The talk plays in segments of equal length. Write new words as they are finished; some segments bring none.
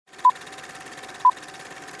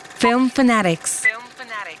Film Fanatics.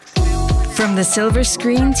 From the silver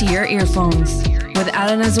screen to your earphones with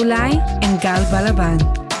Alan Azulay and Gal Balaban.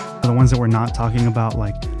 The ones that we're not talking about,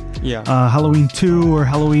 like Halloween 2 or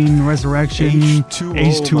Halloween Resurrection.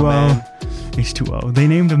 H2O. They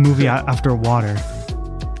named the movie after water.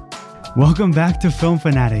 Welcome back to Film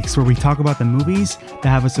Fanatics, where we talk about the movies that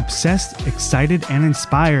have us obsessed, excited, and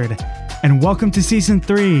inspired. And welcome to Season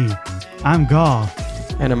 3. I'm Gal.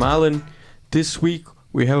 And I'm Alan. This week,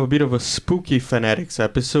 we have a bit of a spooky Fanatics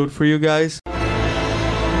episode for you guys, where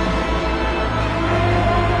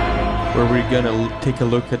we're gonna take a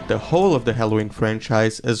look at the whole of the Halloween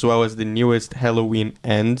franchise, as well as the newest Halloween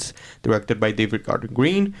Ends, directed by David Gordon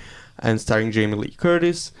Green and starring Jamie Lee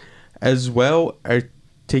Curtis, as well as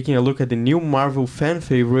taking a look at the new Marvel fan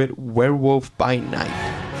favorite, Werewolf by Night.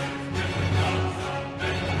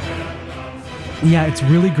 Yeah, it's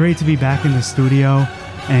really great to be back in the studio,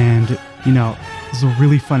 and, you know, this is a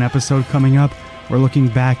really fun episode coming up. We're looking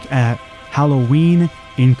back at Halloween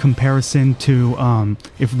in comparison to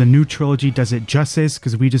if the new trilogy does it justice,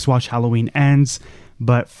 because we just watched Halloween Ends.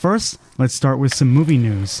 But first, let's start with some movie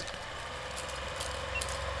news.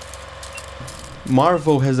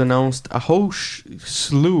 Marvel has announced a whole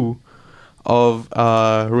slew of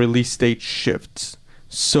release date shifts.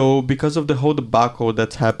 So because of the whole debacle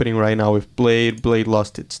that's happening right now with Blade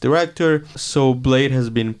lost its director. So Blade has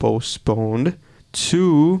been postponed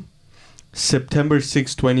to September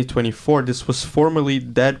 6, 2024. This was formerly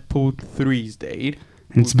Deadpool 3's date.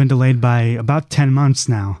 And it's been delayed by about 10 months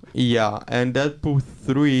now. Yeah, and Deadpool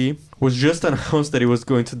 3 was just announced that it was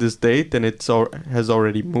going to this date, and has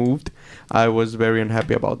already moved. I was very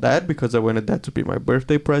unhappy about that because I wanted that to be my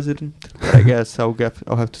birthday present. But I guess I'll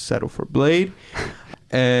have to settle for Blade.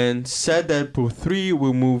 And said Deadpool 3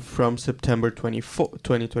 will move from September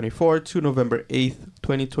 2024 to November 8th,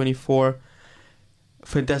 2024.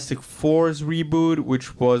 Fantastic Four's reboot,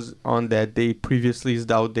 which was on that day previously, is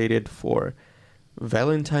now dated for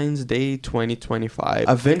Valentine's Day 2025.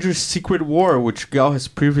 Avengers Secret War, which Gal has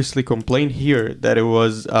previously complained here that it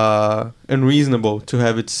was unreasonable to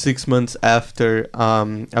have it 6 months after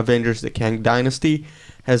Avengers the Kang Dynasty,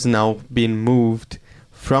 has now been moved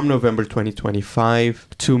from November 2025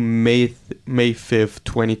 to May 5th,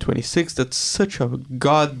 2026. That's such a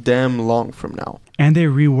goddamn long from now. And they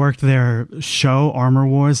reworked their show, Armor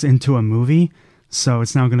Wars, into a movie. So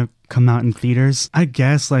it's now going to come out in theaters. I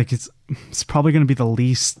guess like it's probably going to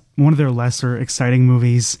be one of their lesser exciting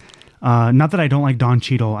movies. Not that I don't like Don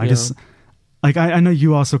Cheadle. I know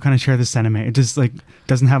you also kind of share this sentiment. It just like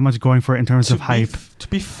doesn't have much going for it in terms of hype. To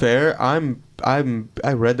be fair, I'd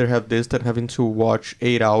rather have this than having to watch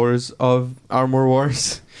 8 hours of Armor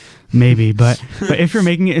Wars. Maybe, but if you're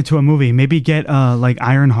making it into a movie, maybe get like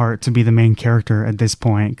Ironheart to be the main character at this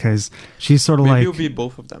point, because she's sort of maybe like... it'll be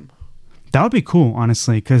both of them. That would be cool,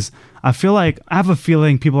 honestly, because I have a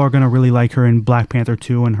feeling people are going to really like her in Black Panther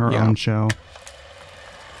 2 and her own show.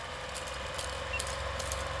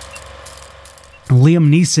 Liam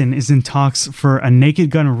Neeson is in talks for a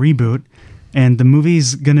Naked Gun reboot, and the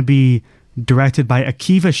movie's going to be directed by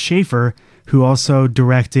Akiva Schaffer, who also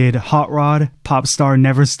directed Hot Rod, Pop Star,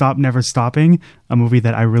 Never Stop, Never Stopping, a movie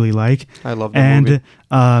that I really like. I love that movie.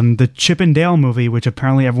 And the Chip and Dale movie, which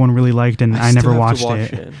apparently everyone really liked, and I never watched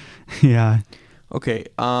it. Yeah. Okay.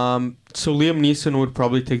 So Liam Neeson would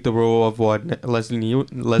probably take the role of what? Leslie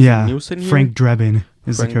Nielsen here? Frank Drebin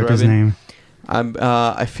is the character's name.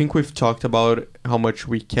 I think we've talked about how much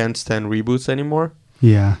we can't stand reboots anymore.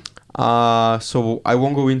 Yeah. So I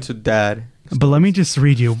won't go into that. But let me just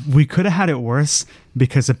read you. We could have had it worse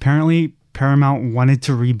because apparently Paramount wanted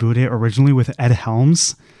to reboot it originally with Ed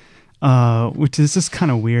Helms, which is just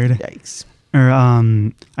kind of weird. Yikes. Or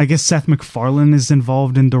I guess Seth MacFarlane is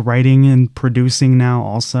involved in the writing and producing now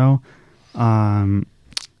also.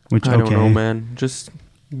 Which I don't know, man. Just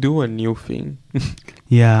do a new thing.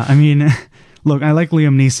 Yeah, I mean, look, I like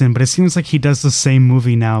Liam Neeson, but it seems like he does the same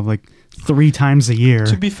movie now, like 3 times a year.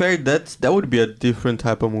 To be fair, that would be a different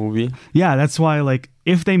type of movie. Yeah, that's why, like,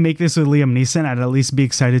 if they make this with Liam Neeson, I'd at least be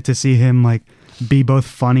excited to see him, like, be both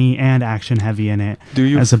funny and action heavy in it.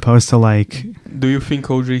 As opposed to, like... Do you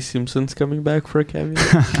think O.J. Simpson's coming back for a cameo?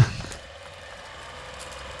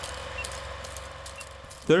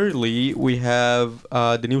 Thirdly, we have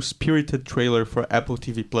the new Spirited trailer for Apple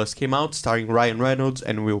TV Plus came out, starring Ryan Reynolds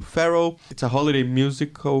and Will Ferrell. It's a holiday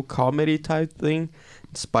musical comedy type thing,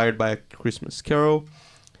 inspired by A Christmas Carol.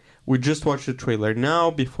 We just watched the trailer now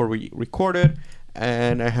before we recorded,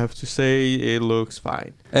 and I have to say it looks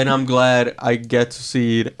fine. And I'm glad I get to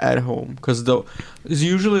see it at home, because though it's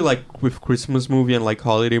usually like with Christmas movie and like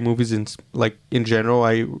holiday movies in general,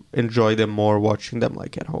 I enjoy them more watching them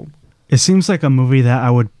like at home. It seems like a movie that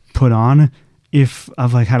I would put on if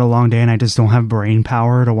I've like had a long day and I just don't have brain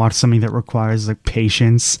power to watch something that requires like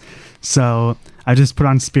patience. So I just put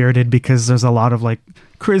on Spirited because there's a lot of like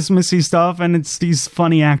Christmassy stuff and it's these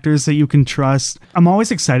funny actors that you can trust. I'm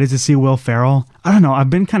always excited to see Will Ferrell. I don't know,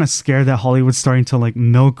 I've been kind of scared that Hollywood's starting to like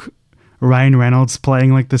milk Ryan Reynolds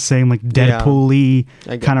playing like the same like Deadpool-y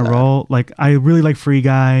kind of role. Like I really like Free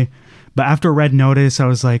Guy, but after Red Notice I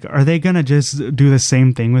was like, are they gonna just do the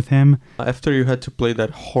same thing with him? After you had to play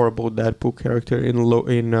that horrible Deadpool character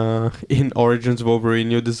in Origins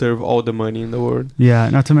Wolverine, you deserve all the money in the world.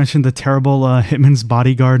 Yeah, not to mention the terrible Hitman's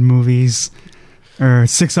Bodyguard movies. Or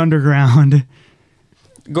Six Underground.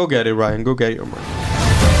 Go get it, Ryan. Go get your money.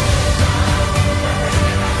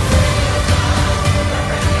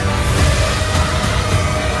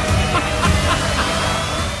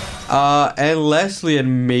 And lastly,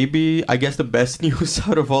 and maybe, I guess the best news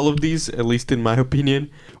out of all of these, at least in my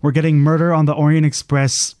opinion. We're getting Murder on the Orient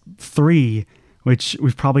Express 3, which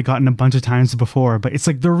we've probably gotten a bunch of times before, but it's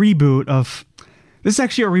like the reboot of... This is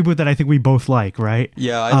actually a reboot that I think we both like, right?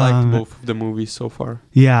 Yeah, I liked both of the movies so far.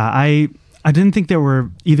 Yeah, I didn't think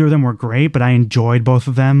either of them were great, but I enjoyed both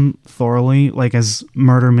of them thoroughly, like as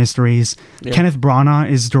murder mysteries. Yeah. Kenneth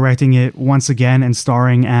Branagh is directing it once again and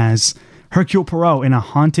starring as Hercule Poirot in A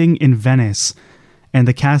Haunting in Venice. And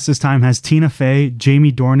the cast this time has Tina Fey,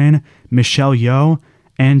 Jamie Dornan, Michelle Yeoh,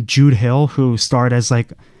 and Jude Hill, who starred as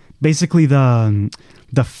like basically the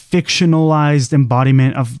fictionalized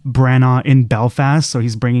embodiment of Branagh in Belfast, so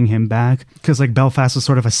he's bringing him back because like Belfast was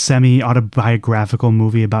sort of a semi-autobiographical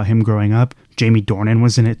movie about him growing up. Jamie Dornan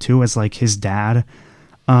was in it too as like his dad.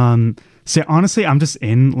 So honestly, I'm just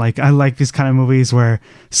in. Like I like these kind of movies where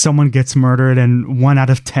someone gets murdered and 1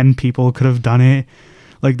 out of 10 people could have done it.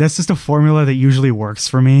 Like that's just a formula that usually works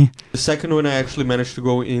for me. The second one I actually managed to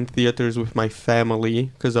go in theaters with my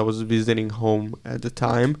family because I was visiting home at the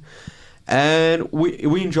time. And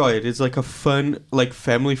we enjoy it. It's like a fun, like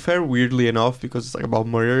family fare, weirdly enough, because it's like about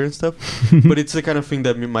murder and stuff. But it's the kind of thing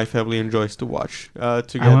that my family enjoys to watch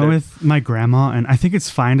together. I went with my grandma, and I think it's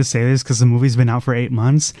fine to say this because the movie's been out for 8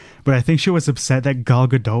 months. But I think she was upset that Gal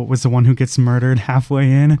Gadot was the one who gets murdered halfway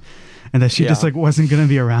in, and that she just like wasn't gonna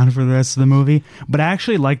be around for the rest of the movie. But I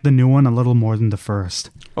actually like the new one a little more than the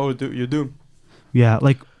first. Oh, you do? Yeah,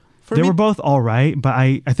 like they were both all right, but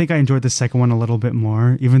I think I enjoyed the second one a little bit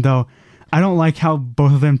more, even though I don't like how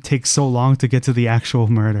both of them take so long to get to the actual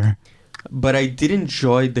murder. But I did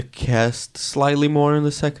enjoy the cast slightly more in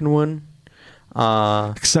the second one.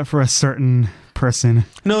 Except for a certain person.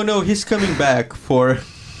 No, he's coming back for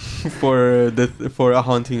A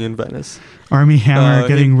Haunting in Venice. Armie Hammer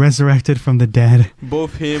getting resurrected from the dead.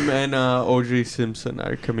 Both him and O.J. Simpson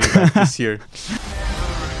are coming back this year.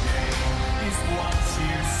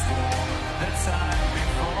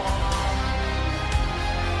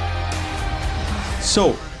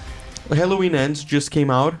 So, Halloween Ends just came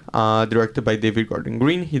out, directed by David Gordon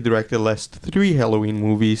Green. He directed the last 3 Halloween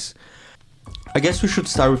movies. I guess we should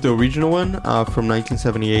start with the original one from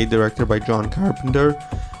 1978, directed by John Carpenter.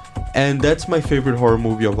 And that's my favorite horror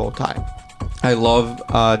movie of all time. I love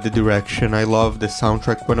the direction. I love the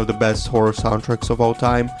soundtrack, one of the best horror soundtracks of all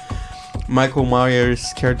time. Michael Myers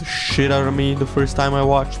scared the shit out of me the first time I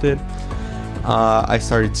watched it. I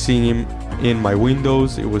started seeing him in my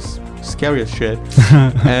windows. It was scary as shit.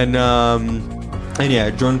 and yeah,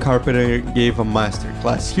 John Carpenter gave a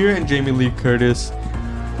masterclass here, and Jamie Lee Curtis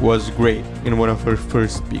was great in one of her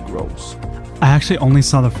first big roles. I actually only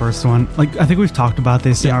saw the first one. Like I think we've talked about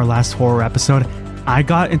this in our last horror episode. I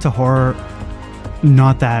got into horror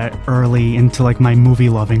not that early into like my movie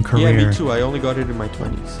loving career. Yeah, me too. I only got it in my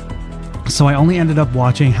 20s. So I only ended up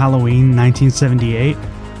watching Halloween 1978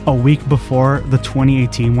 a week before the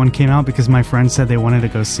 2018 one came out because my friends said they wanted to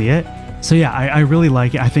go see it. So yeah, I really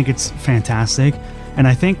like it. I think it's fantastic. And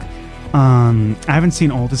I think I haven't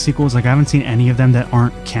seen all the sequels. Like I haven't seen any of them that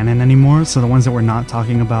aren't canon anymore. So the ones that we're not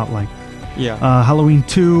talking about, like Halloween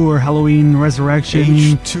 2 or Halloween Resurrection,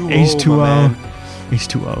 H2O.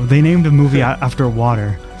 H2O. They named a movie after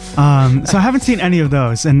water. So I haven't seen any of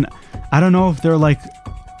those. And I don't know if they're like,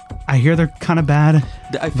 I hear they're kind of bad.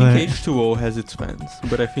 I think H2O has its fans,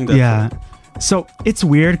 but I think that's So it's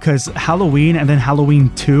weird because Halloween and then Halloween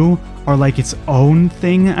 2 are like its own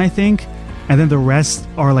thing, I think. And then the rest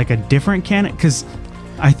are like a different canon because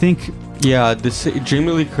I think... Yeah, this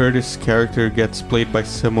Jamie Lee Curtis character gets played by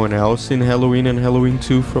someone else in Halloween and Halloween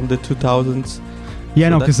 2 from the 2000s. Yeah, So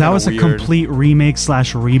no, that's because that kinda was a weird. complete remake /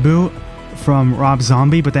 reboot from Rob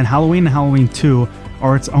Zombie, but then Halloween and Halloween 2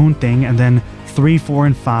 are its own thing, and then 3, 4,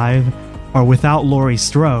 and 5 are without Laurie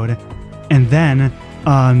Strode. And then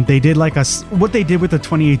they did like what they did with the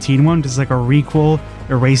 2018 one, just like a requel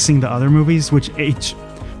erasing the other movies, with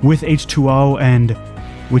H2O and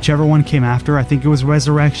whichever one came after. I think it was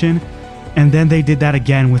Resurrection. And then they did that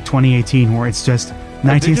again with 2018, where it's just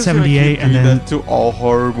 1978 and then that to all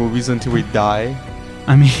horror movies until we die.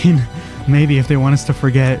 I mean, maybe if they want us to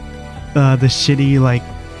forget the shitty like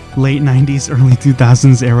late 90s, early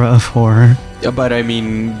 2000s era of horror. Yeah, but I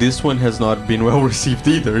mean, this one has not been well received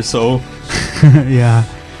either, so... Yeah.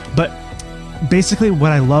 But basically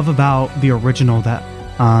what I love about the original that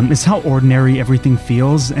is how ordinary everything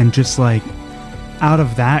feels, and just like out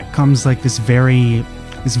of that comes like this very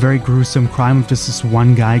gruesome crime of just this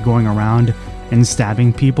one guy going around and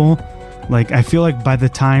stabbing people. Like, I feel like by the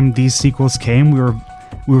time these sequels came, we were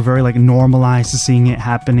very like normalized to seeing it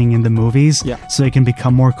happening in the movies. Yeah. So it can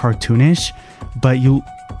become more cartoonish, but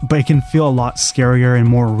it can feel a lot scarier and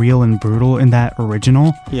more real and brutal in that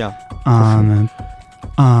original. Yeah.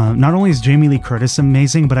 Not only is Jamie Lee Curtis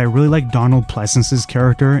amazing, but I really like Donald Pleasance's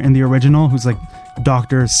character in the original, who's like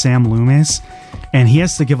Dr. Sam Loomis, and he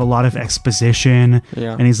has to give a lot of exposition.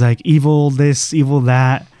 Yeah. And he's like, evil this, evil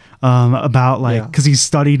that, about like, because he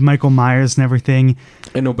studied Michael Myers and everything.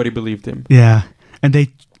 And nobody believed him. Yeah. And they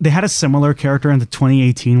had a similar character in the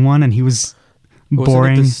 2018 one, and he was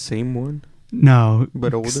boring. Wasn't it the same one? No.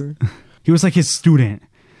 But older? He was like his student.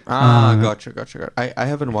 Gotcha. I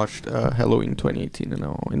haven't watched Halloween 2018 in a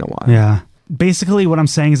while. Yeah. Basically, what I'm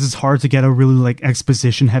saying is it's hard to get a really like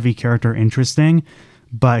exposition-heavy character interesting,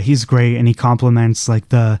 but he's great, and he complements like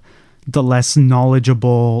the less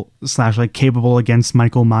knowledgeable / like capable against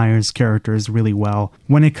Michael Myers characters really well.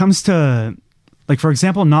 When it comes to, like, for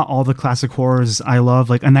example, not all the classic horrors I love,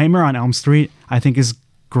 like A Nightmare on Elm Street, I think is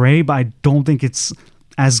great, but I don't think it's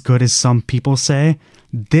as good as some people say.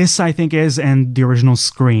 This, I think, is, and the original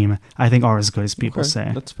Scream, I think, are as good as people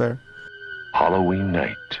say. That's fair. Halloween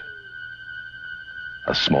night.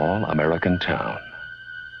 A small American town.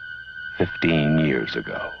 15 years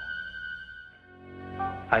ago.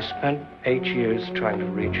 I spent 8 years trying to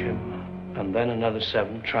reach him, and then another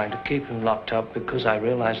 7 trying to keep him locked up, because I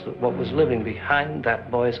realized that what was living behind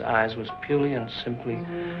that boy's eyes was purely and simply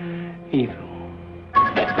evil.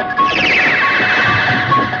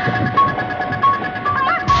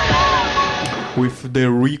 With the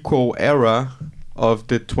recall era of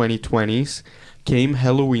the 2020s came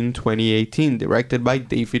Halloween 2018, directed by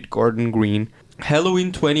David Gordon Green.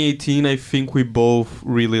 Halloween 2018, I think we both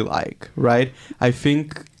really like, right? I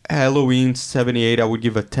think Halloween 78 I would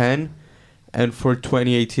give a 10, and for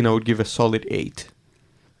 2018 I would give a solid 8.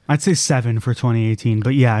 I'd say 7 for 2018,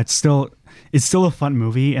 but yeah, it's still a fun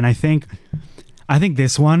movie, and I think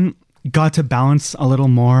this one got to balance a little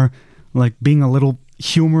more, like being a little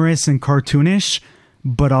humorous and cartoonish,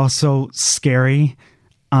 but also scary.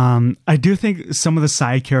 I do think some of the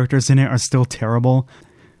side characters in it are still terrible.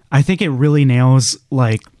 I think it really nails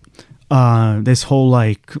like this whole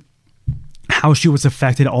like how she was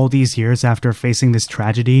affected all these years after facing this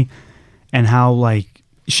tragedy, and how like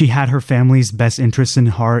she had her family's best interest in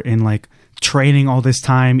heart in like training all this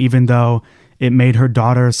time, even though it made her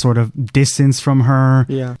daughter sort of distance from her.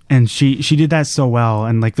 Yeah. And she did that so well.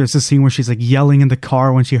 And like there's a scene where she's like yelling in the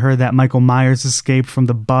car when she heard that Michael Myers escaped from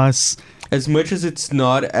the bus. As much as it's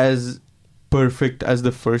not as perfect as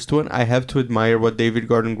the first one, I have to admire what David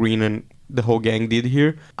Gordon Green and the whole gang did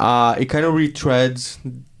here. It kind of retreads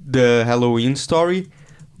the Halloween story,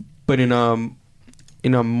 but in a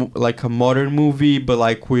like a modern movie, but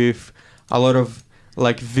like with a lot of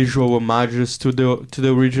like visual homages to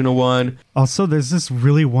the original one. Also, there's this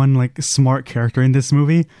really one like smart character in this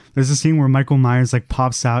movie. There's a scene where Michael Myers like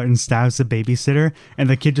pops out and stabs the babysitter, and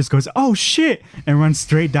the kid just goes, "Oh shit," and runs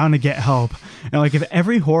straight down to get help. And like if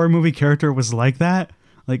every horror movie character was like that,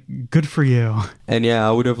 like good for you. And yeah,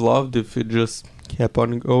 I would have loved if it just kept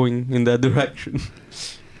on going in that direction.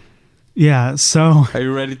 Yeah, so are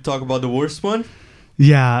you ready to talk about the worst one?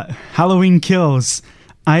 Yeah, Halloween Kills.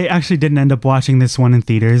 I actually didn't end up watching this one in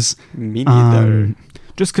theaters. Me neither.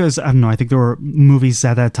 Just because, I don't know, I think there were movies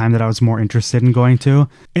at that time that I was more interested in going to.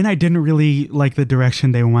 And I didn't really like the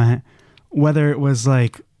direction they went. Whether it was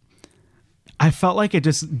like, I felt like it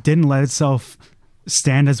just didn't let itself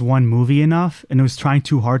stand as one movie enough. And it was trying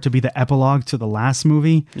too hard to be the epilogue to the last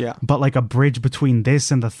movie. Yeah. But like a bridge between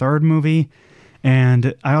this and the third movie.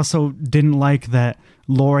 And I also didn't like that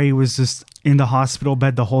Laurie was just in the hospital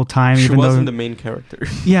bed the whole time. She wasn't the main character.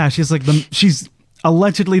 Yeah, she's like she's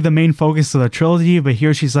allegedly the main focus of the trilogy, but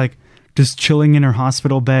here she's like just chilling in her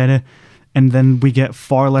hospital bed. And then we get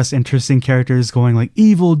far less interesting characters going like,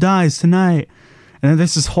 evil dies tonight. And then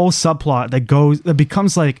there's this whole subplot that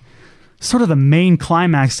becomes like sort of the main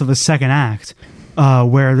climax of the second act,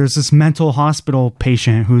 where there's this mental hospital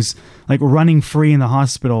patient who's like running free in the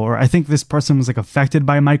hospital. Or I think this person was like affected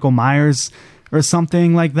by Michael Myers or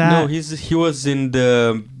something like that. No, he was in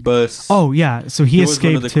the bus. Oh, yeah. So he escaped was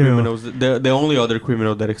one of the too. criminals, the only other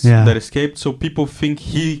criminal that escaped. So people think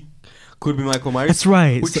he could be Michael Myers. That's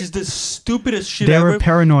right. Which is the stupidest shit they ever. They were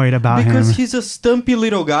paranoid about him. Because he's a stumpy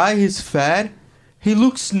little guy. He's fat. He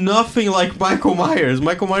looks nothing like Michael Myers.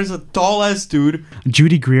 Michael Myers is a tall-ass dude.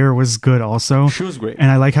 Judy Greer was good also. She was great.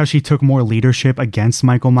 And I like how she took more leadership against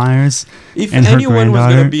Michael Myers. If anyone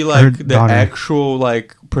was going to be like the actual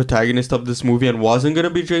like protagonist of this movie and wasn't going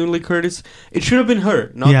to be Jamie Lee Curtis, it should have been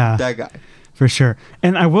her, not that guy. For sure.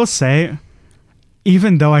 And I will say,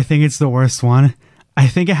 even though I think it's the worst one, I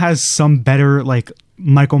think it has some better like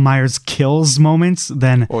Michael Myers kills moments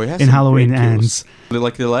than in Halloween Ends.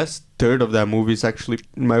 Like the last third of that movie is actually,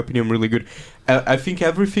 in my opinion, really good. I think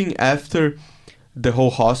everything after the whole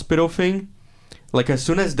hospital thing, like as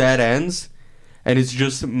soon as that ends and it's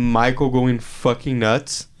just Michael going fucking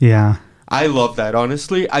nuts. Yeah. I love that,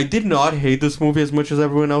 honestly. I did not hate this movie as much as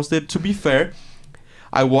everyone else did. To be fair,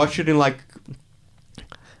 I watched it in like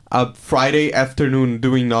a Friday afternoon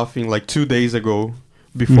doing nothing like 2 days ago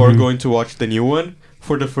before going to watch the new one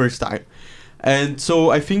for the first time. And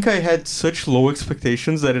so I think I had such low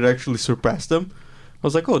expectations that it actually surpassed them. I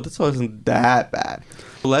was like, oh, this wasn't that bad.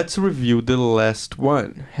 Let's review the last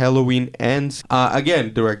one, Halloween Ends.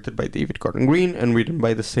 Again, directed by David Gordon Green and written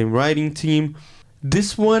by the same writing team.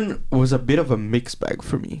 This one was a bit of a mixed bag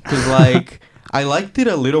for me. Because like, I liked it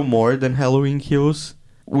a little more than Halloween Kills,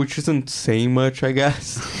 which isn't saying much, I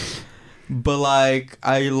guess. But like,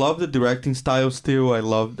 I love the directing style still. I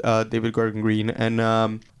love David Gordon Green. And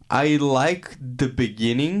I like the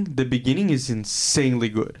beginning. The beginning is insanely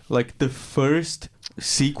good. Like the first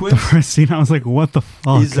sequence. The first scene, I was like, what the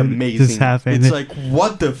fuck is amazing. This happened? It's like,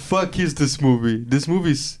 what the fuck is this movie? This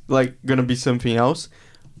movie's like gonna be something else.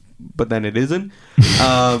 But then it isn't.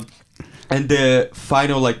 And the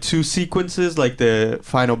final like two sequences, like the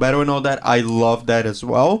final battle and all that, I love that as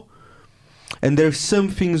well. And there's some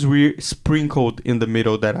things sprinkled in the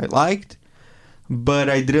middle that I liked, but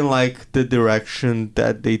I didn't like the direction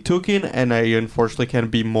that they took in, and I unfortunately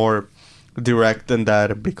can't be more direct than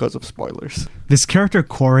that because of spoilers. This character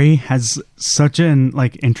Corey has such an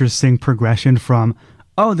like interesting progression from,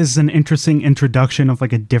 oh, this is an interesting introduction of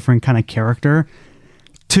like a different kind of character,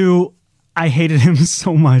 to I hated him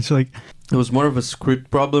so much. Like it was more of a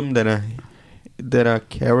script problem than a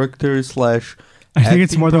character slash. I think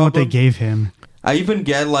it's more than what they gave him. I even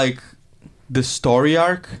get like the story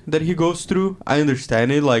arc that he goes through. I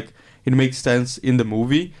understand it, like it makes sense in the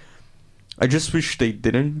movie. I just wish they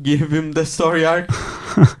didn't give him the story arc.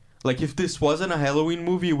 Like if this wasn't a Halloween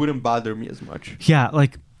movie, it wouldn't bother me as much. Yeah,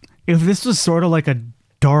 like if this was sort of like a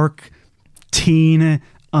dark teen,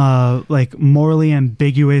 like morally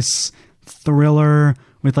ambiguous thriller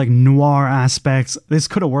with like noir aspects, this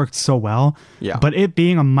could have worked so well. Yeah. But it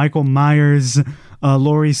being a Michael Myers,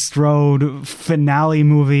 Laurie Strode finale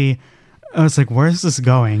movie, I was like, where's this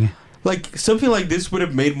going? Like something like this would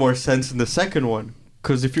have made more sense in the second one,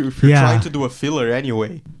 because if you're trying to do a filler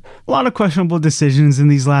anyway. A lot of questionable decisions in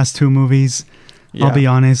these last two movies. Yeah. I'll be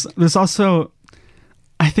honest. There's also,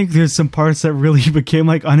 I think there's some parts that really became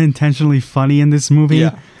like unintentionally funny in this movie.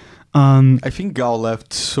 Yeah. I think Gal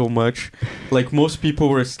laughed so much. Like most people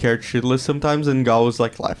were scared shitless sometimes, and Gal was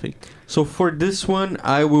like laughing. So for this one,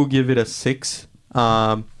 I will give it a 6.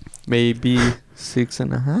 Maybe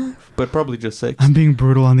 6.5, but probably just 6. I'm being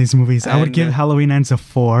brutal on these movies. I would give Halloween Ends a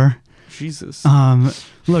 4. Jesus.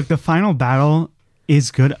 Look, the final battle is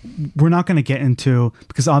good. We're not going to get into,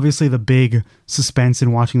 because obviously the big suspense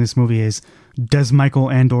in watching this movie is, does Michael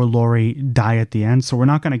and or Laurie die at the end? So we're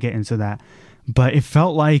not going to get into that. But it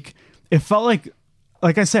felt like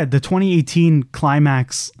I said, the 2018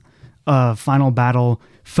 climax final battle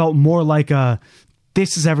felt more like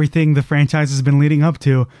this is everything the franchise has been leading up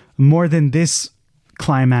to, more than this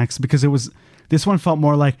climax, because this one felt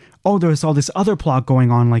more like, oh, there's all this other plot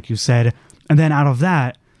going on, like you said, and then out of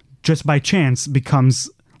that, just by chance, becomes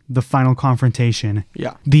the final confrontation.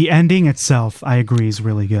 Yeah. The ending itself, I agree, is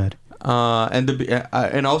really good.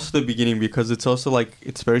 And also the beginning, because it's also like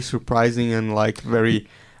it's very surprising and like very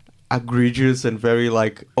egregious and very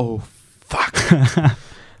like, oh fuck.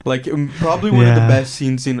 Like probably one of the best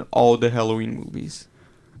scenes in all the Halloween movies.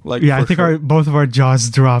 Like I think both of our jaws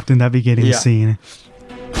dropped in that beginning scene.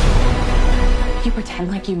 You pretend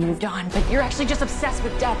like you moved on, but you're actually just obsessed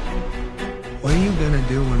with death. What are you gonna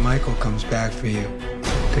do when Michael comes back for you?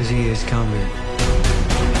 Because he is coming.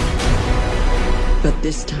 But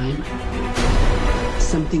this time,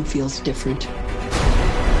 something feels different.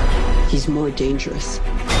 He's more dangerous.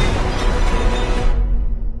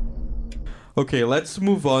 Okay, let's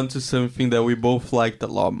move on to something that we both liked a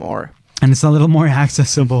lot more. And it's a little more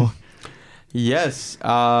accessible. Yes,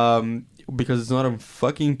 because it's not on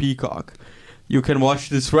fucking Peacock. You can watch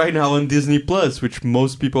this right now on Disney Plus, which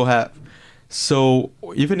most people have. So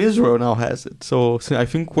even Israel now has it. So I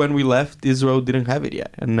think when we left, Israel didn't have it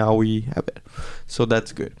yet, and now we have it. So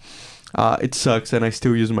that's good. It sucks, and I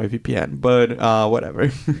still use my VPN, but whatever.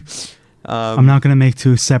 I'm not going to make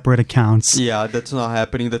 2 separate accounts. Yeah, that's not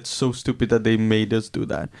happening. That's so stupid that they made us do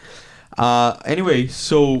that. Anyway,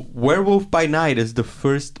 so Werewolf by Night is the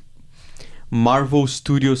first Marvel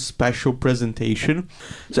Studios special presentation.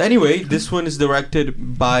 So anyway, this one is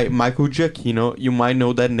directed by Michael Giacchino. You might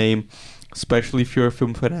know that name, especially if you're a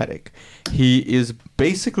film fanatic. He is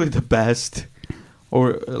basically the best,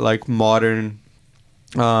 or like modern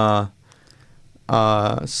sound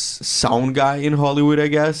guy in Hollywood, I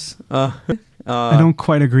guess. I don't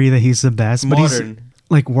quite agree that he's the best, but modern. he's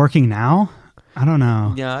like working now. I don't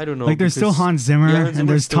know. Yeah, I don't know. Like there's still Hans Zimmer, Hans and Zimmer's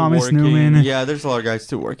there's still Thomas working. Newman. Yeah, there's a lot of guys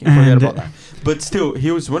still working. Forget about that. But still, he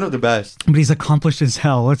was one of the best. But he's accomplished as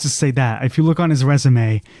hell. Let's just say that. If you look on his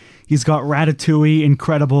resume, he's got Ratatouille,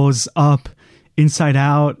 Incredibles, Up, Inside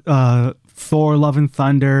Out, Thor, Love and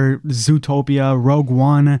Thunder, Zootopia, Rogue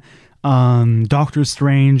One, Doctor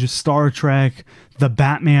Strange, Star Trek, The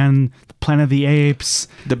Batman, Planet of the Apes.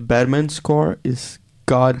 The Batman score is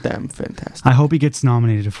goddamn fantastic. I hope he gets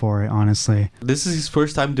nominated for it, honestly. This is his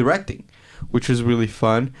first time directing, which is really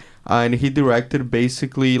fun. And he directed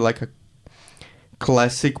basically like a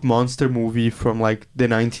classic monster movie from like the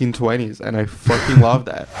 1920s, and I fucking love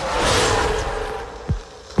that.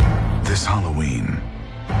 This Halloween,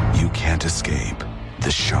 you can't escape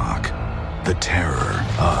the shock, the terror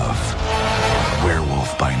of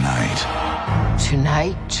Werewolf by Night.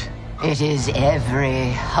 Tonight, it is every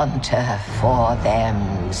hunter for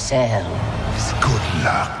themselves. Good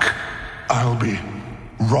luck. I'll be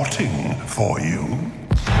rotting for you.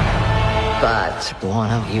 But one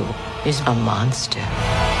of you is a monster,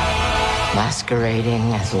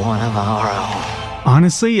 masquerading as one of our own.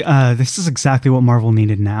 Honestly, this is exactly what Marvel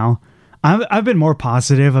needed now. I've been more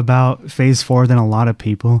positive about Phase 4 than a lot of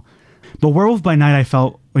people. But Werewolf by Night I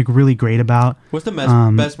felt like really great about. What's the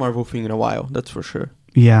best Marvel thing in a while, that's for sure.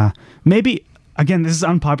 Yeah. Maybe, again, this is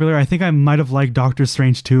unpopular. I think I might have liked Doctor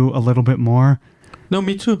Strange 2 a little bit more. No,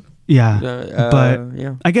 me too. Yeah. But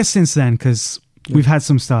yeah. I guess since then, because we've had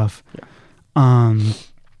some stuff. Yeah.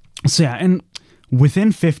 So yeah, and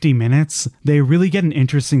within 50 minutes, they really get an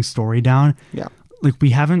interesting story down. Yeah. Like, we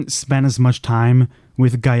haven't spent as much time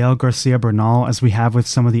with Gael Garcia Bernal as we have with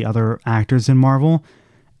some of the other actors in Marvel.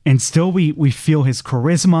 And still we feel his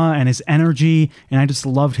charisma and his energy, and I just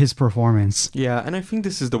loved his performance. Yeah, and I think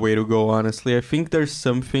this is the way to go, honestly. I think there's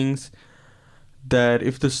some things that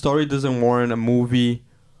if the story doesn't warrant a movie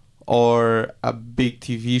or a big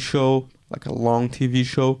TV show, like a long TV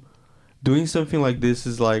show, doing something like this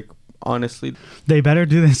is like, honestly... They better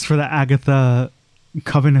do this for the Agatha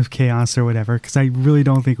Coven of Chaos or whatever, because I really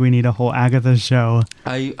don't think we need a whole Agatha show.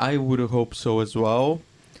 I would hope so as well.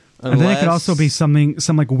 And then it could also be some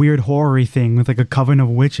like weird horror-y thing with like a coven of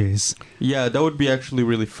witches. Yeah, that would be actually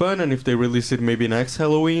really fun. And if they release it maybe next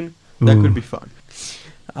Halloween, that could be fun.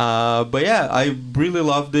 But yeah, I really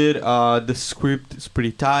loved it. The script is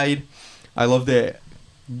pretty tight. I love the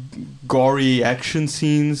gory action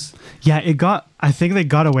scenes. Yeah, I think they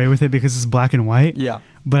got away with it because it's black and white. Yeah.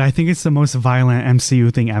 But I think it's the most violent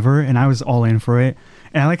MCU thing ever, and I was all in for it.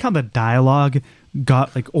 And I like how the dialogue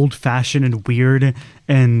got like old-fashioned and weird,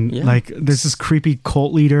 and like there's this creepy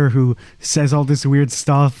cult leader who says all this weird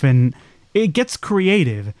stuff, and it gets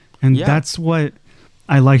creative, and that's what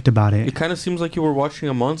I liked about it. It kind of seems like you were watching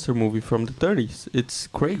a monster movie from the 30s. It's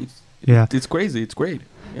crazy. Yeah. It's crazy. It's great.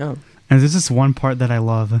 Yeah. And there's this one part that I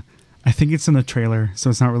love. I think it's in the trailer, so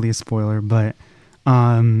it's not really a spoiler, but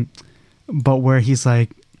where he's like,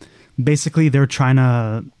 basically they're trying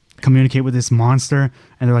to communicate with this monster,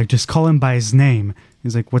 and they're like, just call him by his name.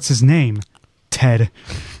 He's like, what's his name? Ted.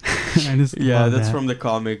 I just love that's that. from the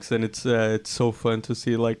comics, and it's so fun to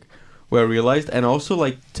see like where I realized. And also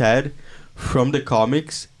like Ted from the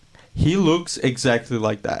comics, he looks exactly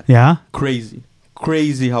like that. Yeah?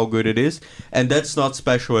 Crazy how good it is. And that's not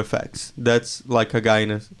special effects. That's like a guy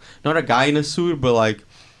not a guy in a suit, but like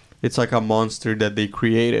it's like a monster that they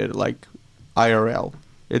created, like IRL.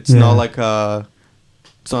 It's not like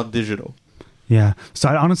it's not digital. Yeah. So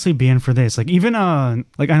I'd honestly be in for this. Like even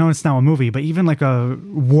like I know it's now a movie, but even like a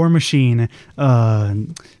War Machine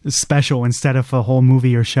special instead of a whole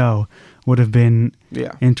movie or show would have been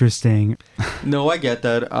interesting. No, I get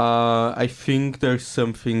that. I think there's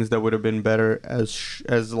some things that would have been better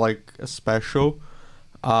as like a special.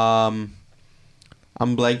 I'm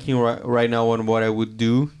blanking right now on what I would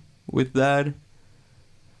do with that.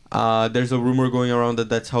 There's a rumor going around that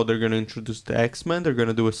that's how they're going to introduce the X-Men. They're going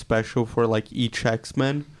to do a special for like each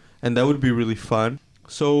X-Men, and that would be really fun.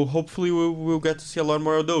 So hopefully we'll get to see a lot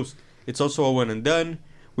more of those. It's also a one and done.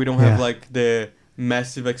 We don't have like the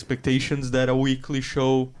massive expectations that a weekly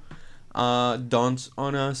show dawns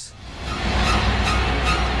on us.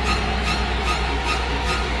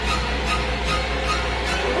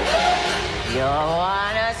 You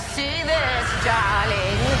wanna see this,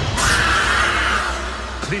 darling?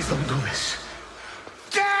 Please don't do this.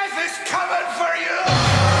 Death is coming for you!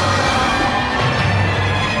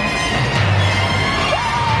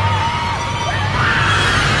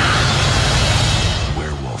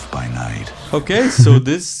 Werewolf by Night. Okay, so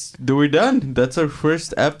we're done. That's our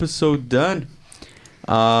first episode done.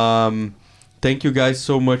 Thank you guys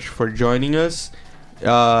so much for joining us.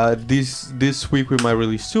 This week we might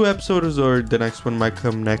release 2 episodes, or the next one might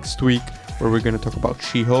come next week, where we're gonna talk about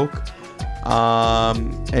She-Hulk.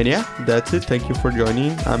 And yeah, that's it. Thank you for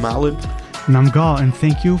joining. I'm Alan. And I'm Gal, and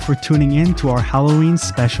thank you for tuning in to our Halloween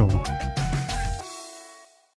special.